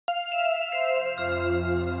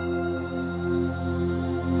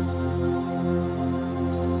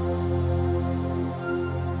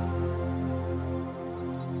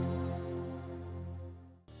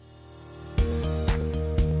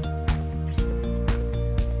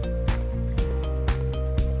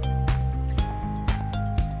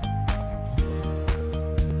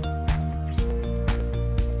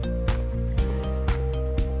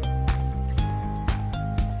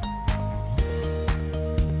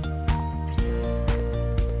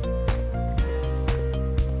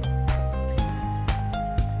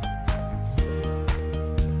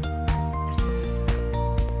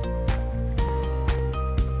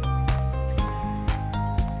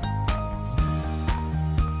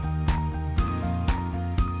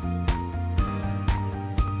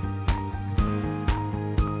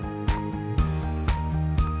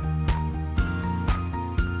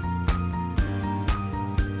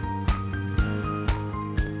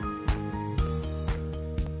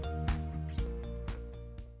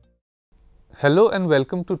Hello and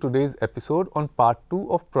welcome to today's episode on part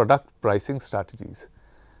 2 of product pricing strategies.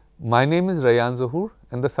 My name is Rayyan Zohur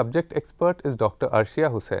and the subject expert is Dr.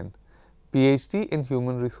 Arshia Hussain, PhD in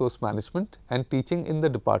Human Resource Management and teaching in the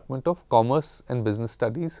Department of Commerce and Business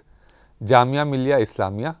Studies, Jamia Millia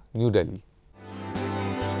Islamia, New Delhi.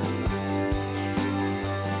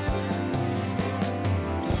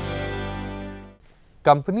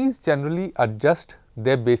 Companies generally adjust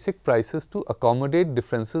their basic prices to accommodate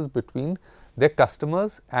differences between their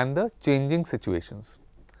customers and the changing situations.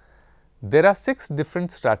 There are 6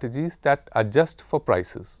 different strategies that adjust for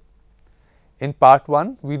prices. In part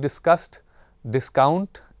 1, we discussed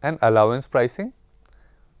discount and allowance pricing.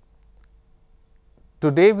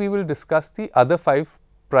 Today, we will discuss the other 5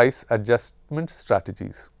 price adjustment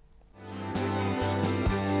strategies.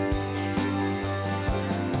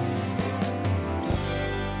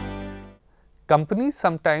 Companies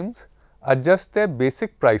sometimes adjust their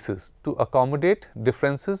basic prices to accommodate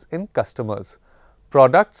differences in customers,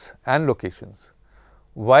 products and locations.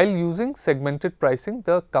 While using segmented pricing,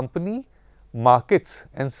 the company markets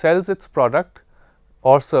and sells its product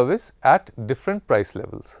or service at different price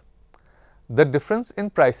levels. The difference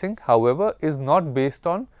in pricing, however, is not based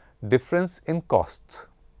on difference in costs.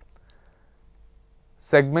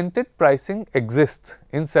 Segmented pricing exists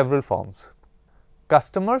in several forms.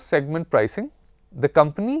 Customer segment pricing. The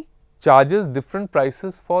company charges different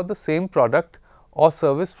prices for the same product or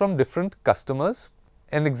service from different customers.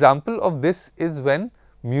 An example of this is when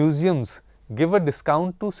museums give a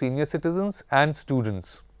discount to senior citizens and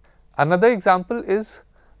students. Another example is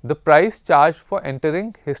the price charged for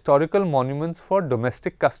entering historical monuments for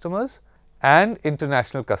domestic customers and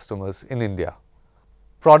international customers in India.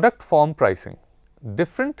 Product form pricing.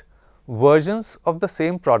 Different versions of the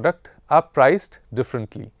same product are priced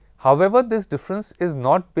differently. However, this difference is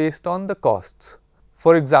not based on the costs.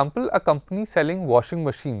 For example, a company selling washing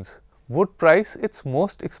machines would price its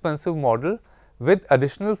most expensive model with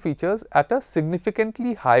additional features at a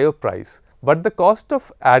significantly higher price, but the cost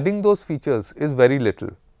of adding those features is very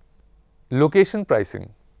little. Location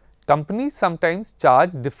pricing. Companies sometimes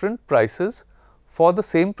charge different prices for the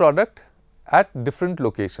same product at different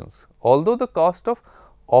locations, although the cost of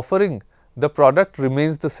offering the product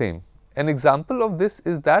remains the same. An example of this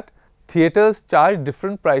is that theatres charge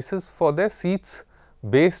different prices for their seats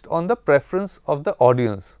based on the preference of the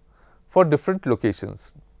audience for different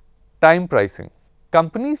locations. Time pricing.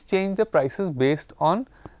 Companies change their prices based on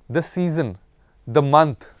the season, the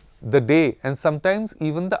month, the day and sometimes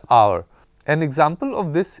even the hour. An example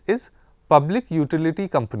of this is public utility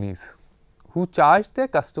companies who charge their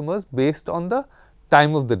customers based on the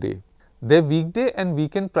time of the day. Their weekday and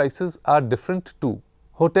weekend prices are different too.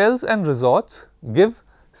 Hotels and resorts give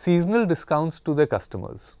seasonal discounts to their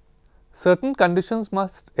customers. Certain conditions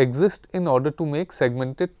must exist in order to make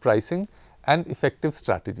segmented pricing an effective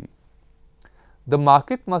strategy. The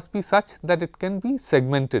market must be such that it can be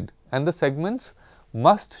segmented and the segments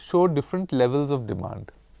must show different levels of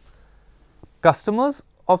demand. Customers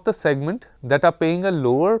of the segment that are paying a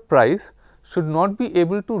lower price should not be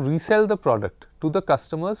able to resell the product to the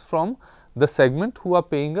customers from the segment who are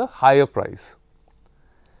paying a higher price.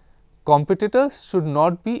 Competitors should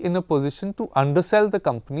not be in a position to undersell the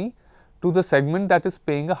company to the segment that is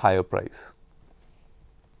paying a higher price.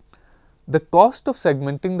 The cost of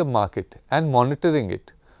segmenting the market and monitoring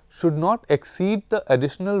it should not exceed the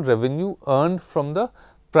additional revenue earned from the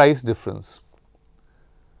price difference.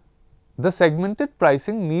 The segmented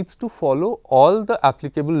pricing needs to follow all the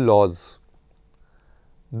applicable laws.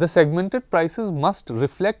 The segmented prices must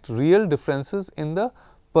reflect real differences in the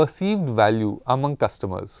perceived value among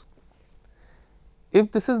customers. If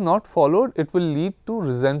this is not followed, it will lead to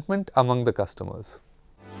resentment among the customers.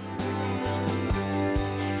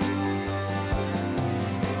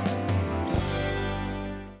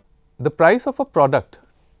 The price of a product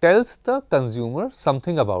tells the consumer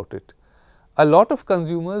something about it. A lot of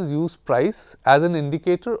consumers use price as an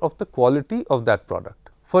indicator of the quality of that product.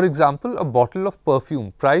 For example, a bottle of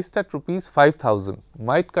perfume priced at rupees 5,000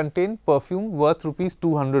 might contain perfume worth rupees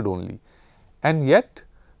 200 only, and yet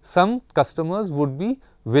some customers would be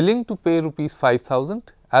willing to pay rupees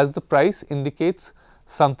 5,000 as the price indicates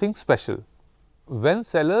something special. When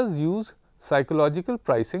sellers use psychological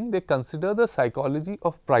pricing, they consider the psychology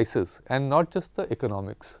of prices and not just the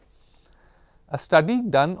economics. A study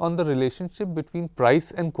done on the relationship between price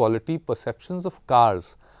and quality perceptions of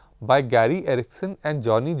cars by Gary Erickson and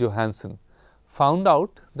Johnny Johansson found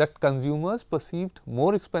out that consumers perceived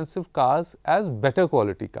more expensive cars as better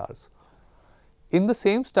quality cars. In the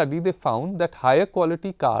same study, they found that higher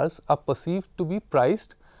quality cars are perceived to be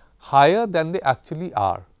priced higher than they actually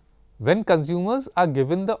are. When consumers are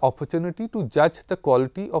given the opportunity to judge the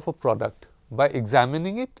quality of a product by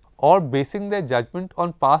examining it or basing their judgment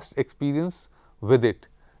on past experience with it,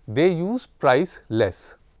 they use price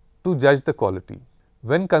less to judge the quality.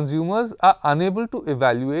 When consumers are unable to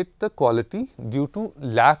evaluate the quality due to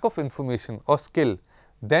lack of information or skill,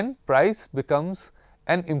 then price becomes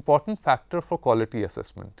an important factor for quality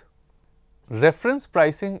assessment. Reference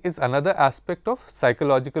pricing is another aspect of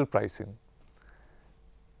psychological pricing.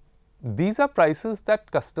 These are prices that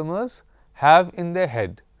customers have in their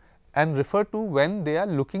head and refer to when they are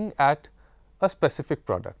looking at a specific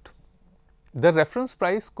product. The reference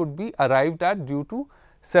price could be arrived at due to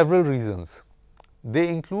several reasons. They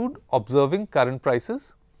include observing current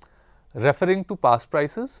prices, referring to past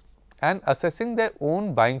prices, and assessing their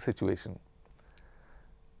own buying situation.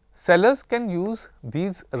 Sellers can use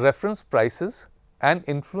these reference prices and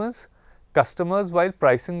influence customers while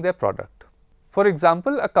pricing their product. For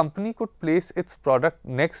example, a company could place its product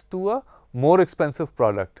next to a more expensive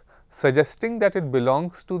product, suggesting that it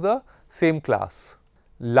belongs to the same class.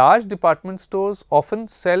 Large department stores often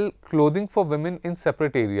sell clothing for women in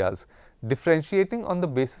separate areas, differentiating on the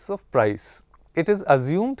basis of price. It is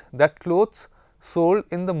assumed that clothes sold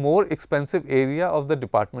in the more expensive area of the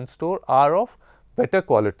department store are of better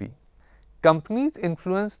quality. Companies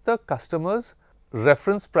influence the customer's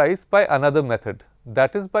reference price by another method,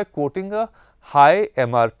 that is by quoting a high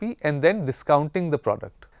MRP and then discounting the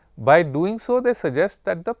product. By doing so, they suggest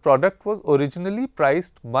that the product was originally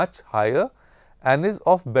priced much higher and is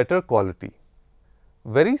of better quality.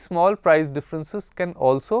 Very small price differences can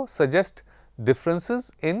also suggest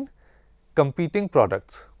differences in competing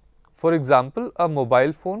products. For example, a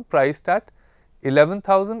mobile phone priced at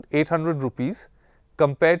 11,800 rupees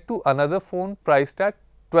compared to another phone priced at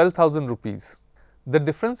 12,000 rupees. The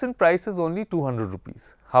difference in price is only 200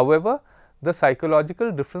 rupees. However, the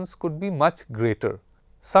psychological difference could be much greater.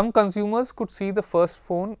 Some consumers could see the first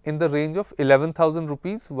phone in the range of 11,000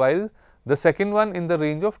 rupees while the second one in the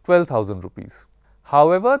range of 12,000 rupees.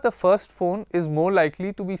 However, the first phone is more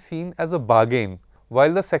likely to be seen as a bargain,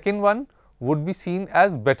 while the second one would be seen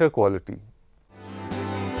as better quality.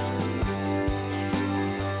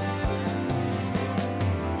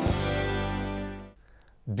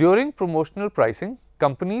 During promotional pricing,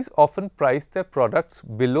 companies often price their products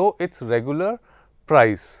below its regular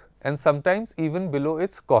price and sometimes even below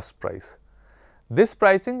its cost price. This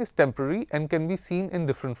pricing is temporary and can be seen in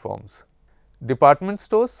different forms. Department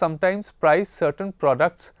stores sometimes price certain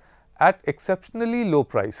products at exceptionally low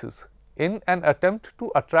prices in an attempt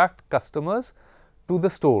to attract customers to the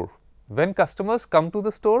store. When customers come to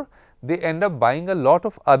the store, they end up buying a lot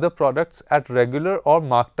of other products at regular or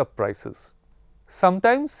marked up prices.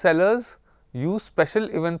 Sometimes sellers use special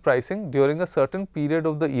event pricing during a certain period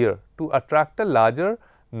of the year to attract a larger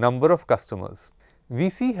number of customers. We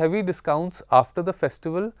see heavy discounts after the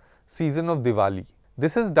festival season of Diwali.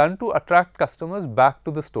 This is done to attract customers back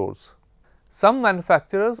to the stores. Some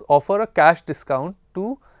manufacturers offer a cash discount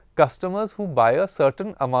to customers who buy a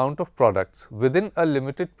certain amount of products within a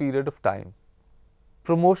limited period of time.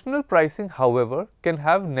 Promotional pricing, however, can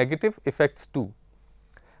have negative effects too.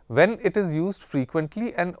 When it is used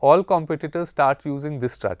frequently and all competitors start using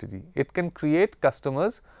this strategy, it can create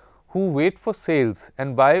customers who wait for sales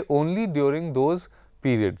and buy only during those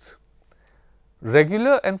periods.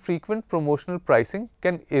 Regular and frequent promotional pricing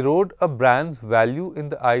can erode a brand's value in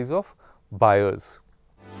the eyes of buyers.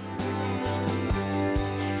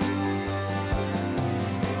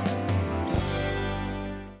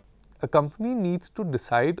 A company needs to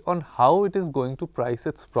decide on how it is going to price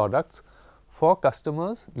its products for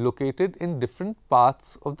customers located in different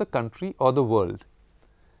parts of the country or the world.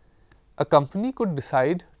 A company could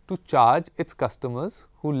decide to charge its customers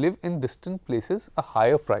who live in distant places a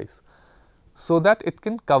higher price so that it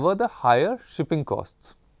can cover the higher shipping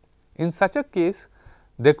costs. In such a case,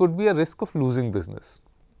 there could be a risk of losing business.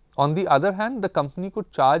 On the other hand, the company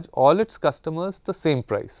could charge all its customers the same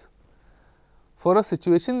price. For a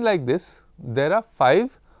situation like this, there are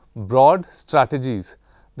 5 broad strategies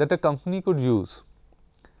that a company could use.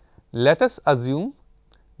 Let us assume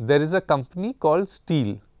there is a company called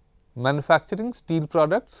STEEL, manufacturing steel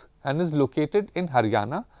products, and is located in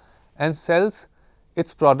Haryana and sells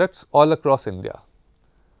its products all across India.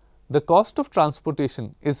 The cost of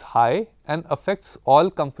transportation is high and affects all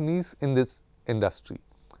companies in this industry.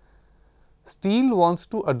 STEEL wants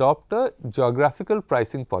to adopt a geographical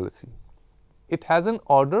pricing policy. It has an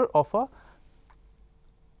order of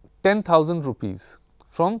 10,000 rupees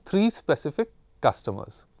from 3 specific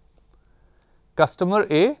customers. Customer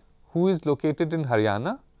A, who is located in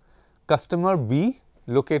Haryana, customer B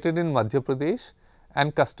located in Madhya Pradesh,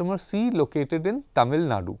 and customer C located in Tamil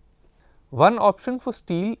Nadu. One option for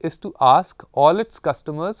STEEL is to ask all its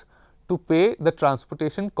customers to pay the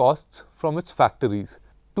transportation costs from its factories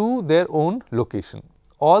to their own location.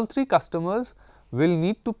 All 3 customers will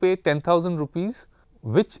need to pay 10,000 rupees,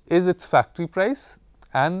 which is its factory price,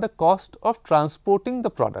 and the cost of transporting the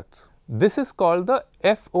products. This is called the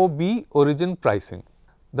FOB origin pricing.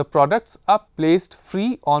 The products are placed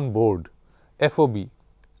free on board, FOB,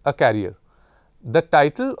 a carrier. The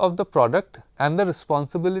title of the product and the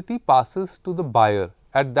responsibility passes to the buyer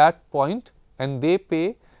at that point, and they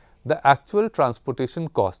pay the actual transportation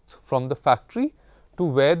costs from the factory to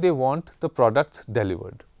where they want the products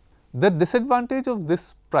delivered. The disadvantage of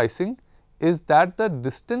this pricing is that the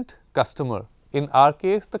distant customer, in our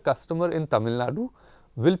case the customer in Tamil Nadu,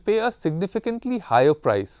 will pay a significantly higher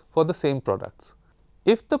price for the same products.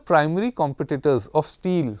 If the primary competitors of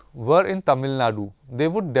STEEL were in Tamil Nadu, they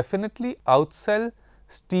would definitely outsell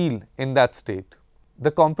STEEL in that state. The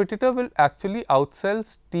competitor will actually outsell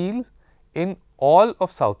STEEL in all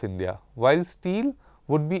of South India, while STEEL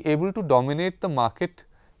would be able to dominate the market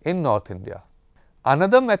in North India.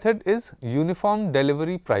 Another method is uniform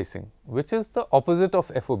delivery pricing, which is the opposite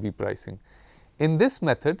of FOB pricing. In this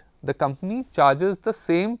method, the company charges the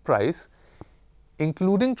same price,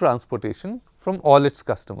 including transportation, from all its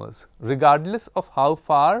customers, regardless of how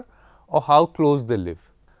far or how close they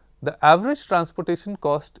live. The average transportation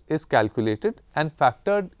cost is calculated and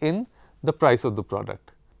factored in the price of the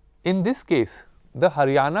product. In this case, the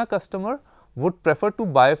Haryana customer would prefer to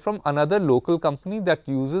buy from another local company that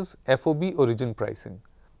uses FOB origin pricing.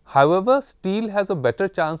 However, STEEL has a better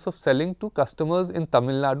chance of selling to customers in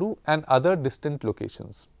Tamil Nadu and other distant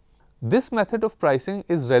locations. This method of pricing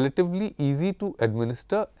is relatively easy to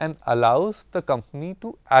administer and allows the company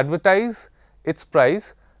to advertise its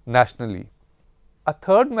price nationally. A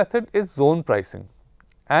third method is zone pricing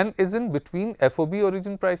and is in between FOB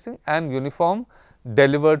origin pricing and uniform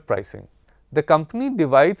delivered pricing. The company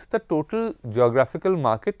divides the total geographical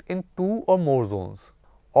market in 2 or more zones.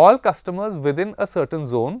 All customers within a certain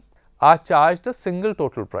zone are charged a single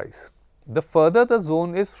total price. The further the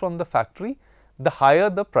zone is from the factory, the higher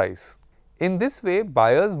the price. In this way,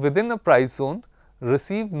 buyers within a price zone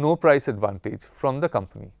receive no price advantage from the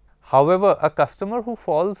company. However, a customer who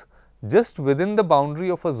falls just within the boundary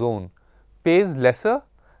of a zone pays lesser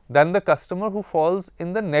than the customer who falls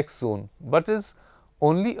in the next zone, but is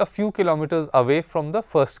only a few kilometers away from the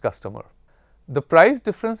first customer. The price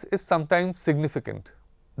difference is sometimes significant.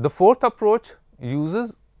 The fourth approach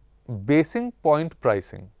uses basing point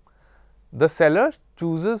pricing. The seller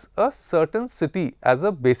chooses a certain city as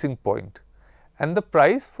a basing point, and the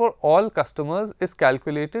price for all customers is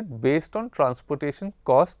calculated based on transportation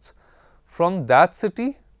costs from that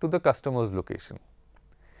city to the customer's location.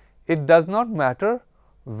 It does not matter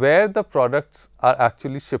where the products are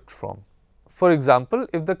actually shipped from. For example,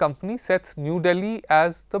 if the company sets New Delhi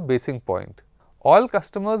as the basing point, all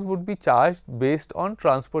customers would be charged based on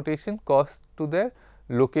transportation costs to their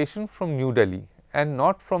location from New Delhi and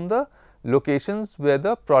not from the locations where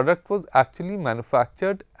the product was actually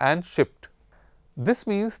manufactured and shipped. This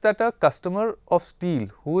means that a customer of STEEL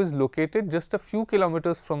who is located just a few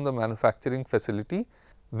kilometers from the manufacturing facility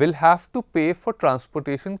will have to pay for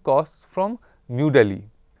transportation costs from New Delhi.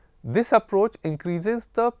 This approach increases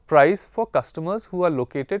the price for customers who are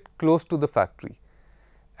located close to the factory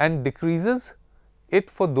and decreases it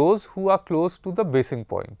for those who are close to the basing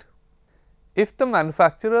point. If the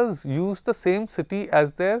manufacturers use the same city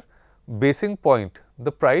as their basing point,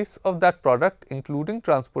 the price of that product including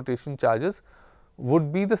transportation charges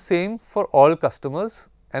would be the same for all customers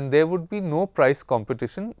and there would be no price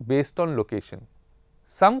competition based on location.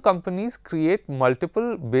 Some companies create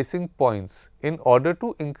multiple basing points in order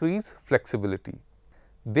to increase flexibility.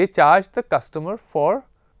 They charge the customer for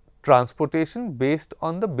transportation based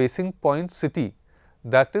on the basing point city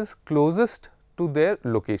that is closest to their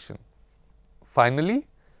location. Finally,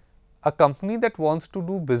 a company that wants to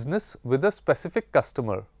do business with a specific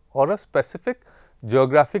customer or a specific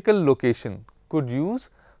geographical location could use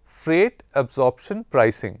freight absorption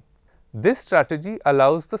pricing. This strategy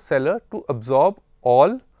allows the seller to absorb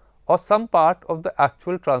all or some part of the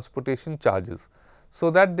actual transportation charges so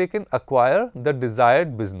that they can acquire the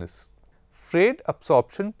desired business. Freight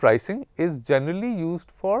absorption pricing is generally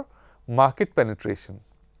used for market penetration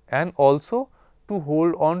and also to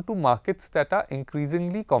hold on to markets that are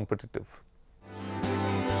increasingly competitive.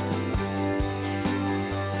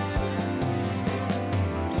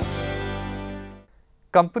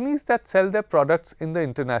 Companies that sell their products in the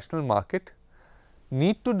international market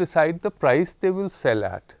need to decide the price they will sell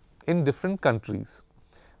at in different countries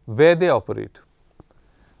where they operate.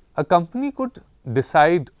 A company could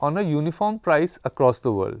decide on a uniform price across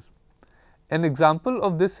the world. An example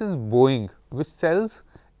of this is Boeing, which sells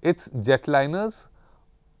its jetliners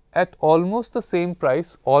at almost the same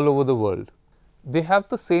price all over the world. They have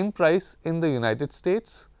the same price in the United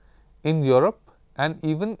States, in Europe, and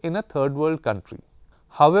even in a third world country.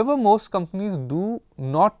 However, most companies do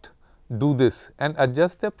not do this and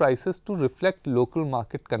adjust their prices to reflect local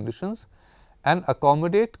market conditions and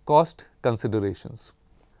accommodate cost considerations.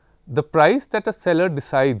 The price that a seller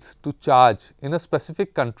decides to charge in a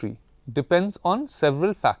specific country depends on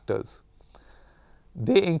several factors.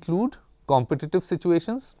 They include competitive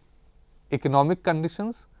situations, economic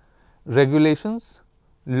conditions, regulations,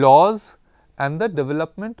 laws, and the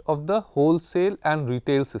development of the wholesale and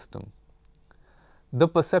retail system. The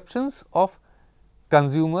perceptions of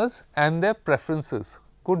consumers and their preferences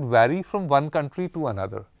could vary from one country to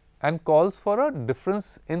another and calls for a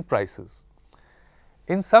difference in prices.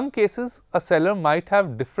 In some cases, a seller might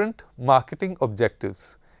have different marketing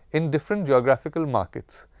objectives in different geographical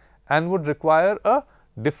markets and would require a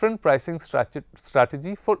different pricing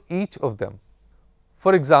strategy for each of them.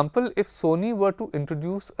 For example, if Sony were to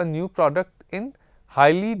introduce a new product in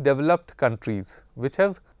highly developed countries which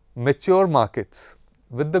have mature markets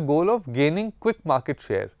with the goal of gaining quick market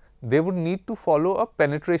share, they would need to follow a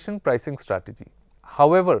penetration pricing strategy.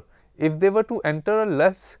 However, if they were to enter a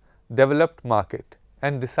less developed market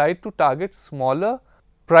and decide to target smaller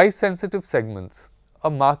price sensitive segments, a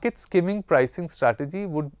market skimming pricing strategy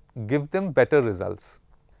would give them better results.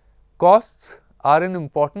 Costs are an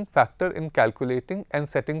important factor in calculating and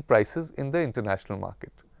setting prices in the international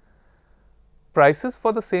market. Prices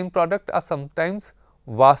for the same product are sometimes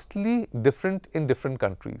vastly different in different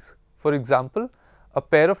countries. For example, a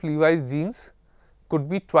pair of Levi's jeans could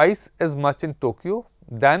be twice as much in Tokyo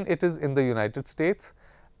than it is in the United States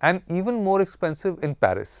and even more expensive in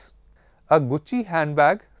Paris. A Gucci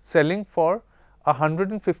handbag selling for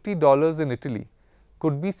 $150 in Italy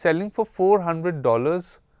could be selling for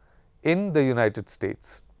 $400 in the United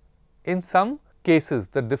States. In some cases,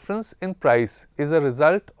 the difference in price is a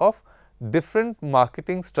result of different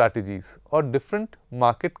marketing strategies or different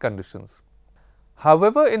market conditions.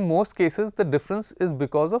 However, in most cases, the difference is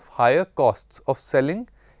because of higher costs of selling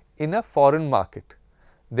in a foreign market.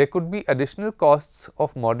 There could be additional costs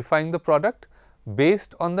of modifying the product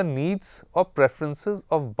based on the needs or preferences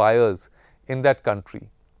of buyers in that country.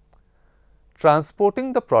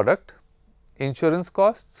 Transporting the product, insurance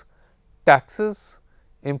costs, taxes,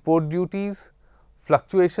 import duties,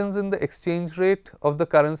 fluctuations in the exchange rate of the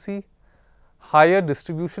currency, higher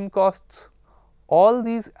distribution costs, all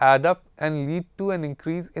these add up and lead to an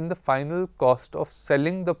increase in the final cost of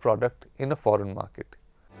selling the product in a foreign market.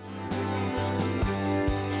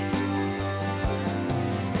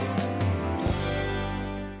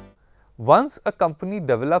 Once a company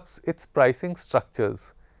develops its pricing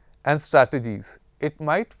structures and strategies, it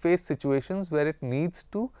might face situations where it needs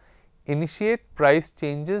to initiate price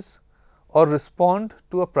changes or respond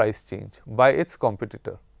to a price change by its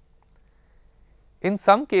competitor. In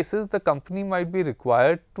some cases, the company might be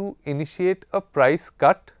required to initiate a price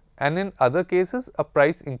cut and in other cases a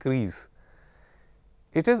price increase.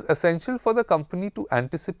 It is essential for the company to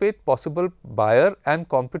anticipate possible buyer and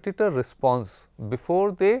competitor response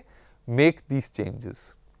before they make these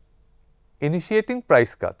changes. Initiating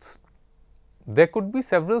price cuts. There could be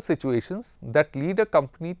several situations that lead a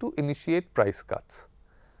company to initiate price cuts.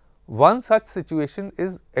 One such situation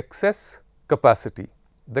is excess capacity.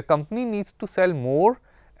 The company needs to sell more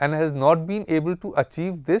and has not been able to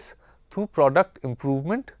achieve this through product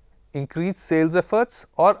improvement, increased sales efforts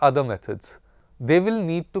or other methods. They will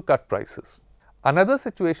need to cut prices. Another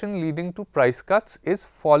situation leading to price cuts is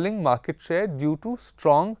falling market share due to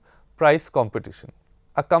strong price competition.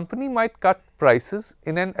 A company might cut prices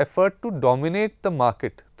in an effort to dominate the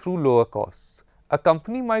market through lower costs. A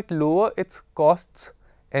company might lower its costs,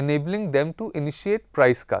 enabling them to initiate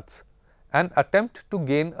price cuts and attempt to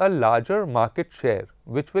gain a larger market share,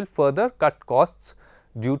 which will further cut costs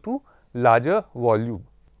due to larger volume.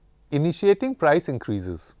 Initiating price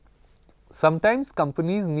increases. Sometimes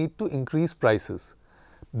companies need to increase prices.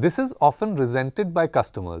 This is often resented by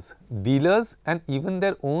customers, dealers, and even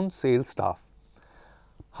their own sales staff.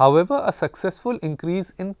 However, a successful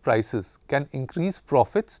increase in prices can increase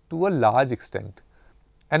profits to a large extent.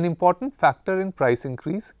 An important factor in price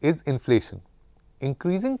increase is inflation.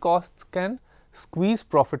 Increasing costs can squeeze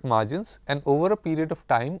profit margins, and over a period of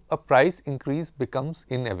time, a price increase becomes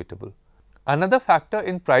inevitable. Another factor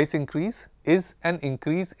in price increase is an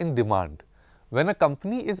increase in demand. When a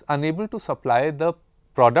company is unable to supply the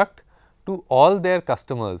product to all their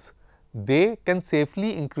customers, they can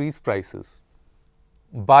safely increase prices.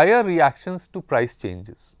 Buyer reactions to price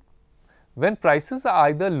changes. When prices are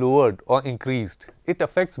either lowered or increased, it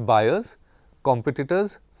affects buyers,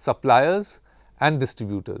 competitors, suppliers, and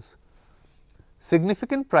distributors.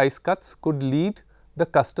 Significant price cuts could lead the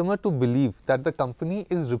customer to believe that the company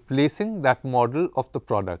is replacing that model of the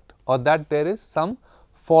product, or that there is some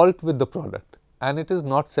fault with the product and it is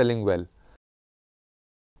not selling well.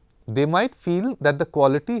 They might feel that the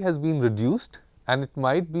quality has been reduced, and it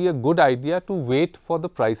might be a good idea to wait for the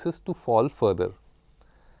prices to fall further.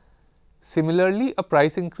 Similarly, a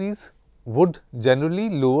price increase would generally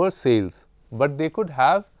lower sales, but they could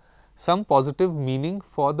have some positive meaning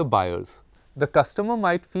for the buyers. The customer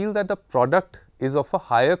might feel that the product is of a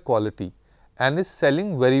higher quality and is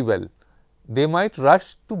selling very well. They might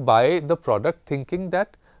rush to buy the product thinking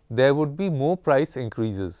that there would be more price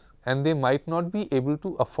increases, and they might not be able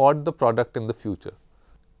to afford the product in the future.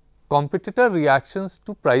 Competitor reactions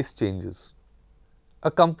to price changes.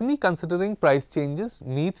 A company considering price changes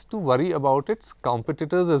needs to worry about its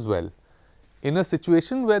competitors as well. In a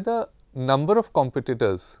situation where the number of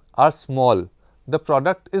competitors are small, the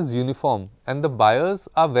product is uniform, and the buyers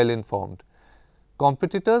are well informed,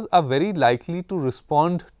 competitors are very likely to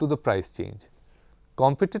respond to the price change.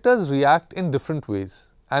 Competitors react in different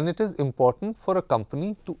ways, and it is important for a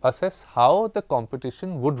company to assess how the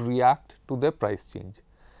competition would react to their price change.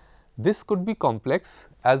 This could be complex,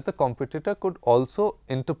 as the competitor could also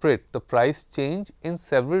interpret the price change in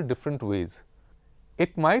several different ways.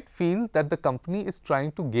 It might feel that the company is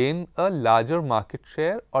trying to gain a larger market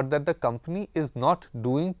share, or that the company is not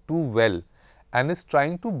doing too well and is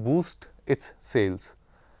trying to boost its sales.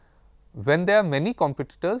 When there are many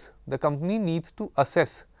competitors, the company needs to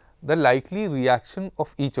assess the likely reaction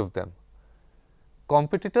of each of them.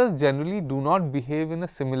 Competitors generally do not behave in a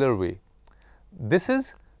similar way. This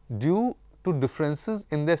is due to differences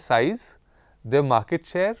in their size, their market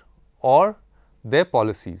share, or their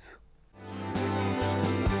policies.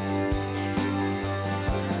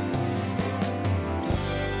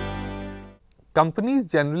 Companies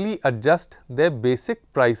generally adjust their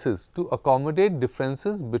basic prices to accommodate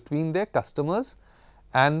differences between their customers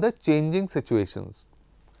and the changing situations.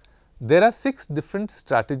 There are 6 different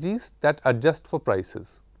strategies that adjust for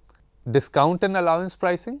prices: discount and allowance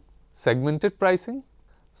pricing, segmented pricing,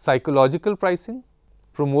 psychological pricing,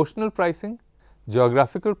 promotional pricing,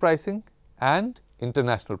 geographical pricing, and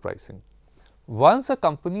international pricing. Once a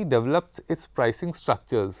company develops its pricing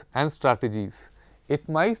structures and strategies, it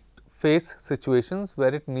might face situations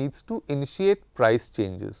where it needs to initiate price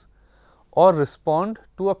changes or respond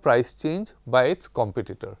to a price change by its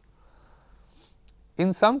competitor.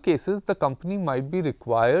 In some cases, the company might be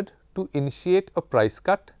required to initiate a price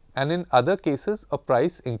cut, and in other cases a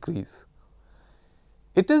price increase.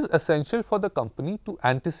 It is essential for the company to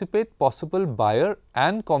anticipate possible buyer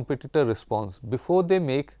and competitor response before they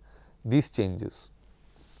make these changes.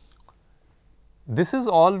 This is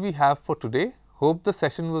all we have for today. Hope the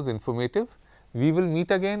session was informative. We will meet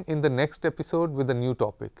again in the next episode with a new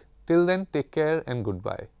topic. Till then, take care and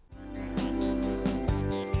goodbye.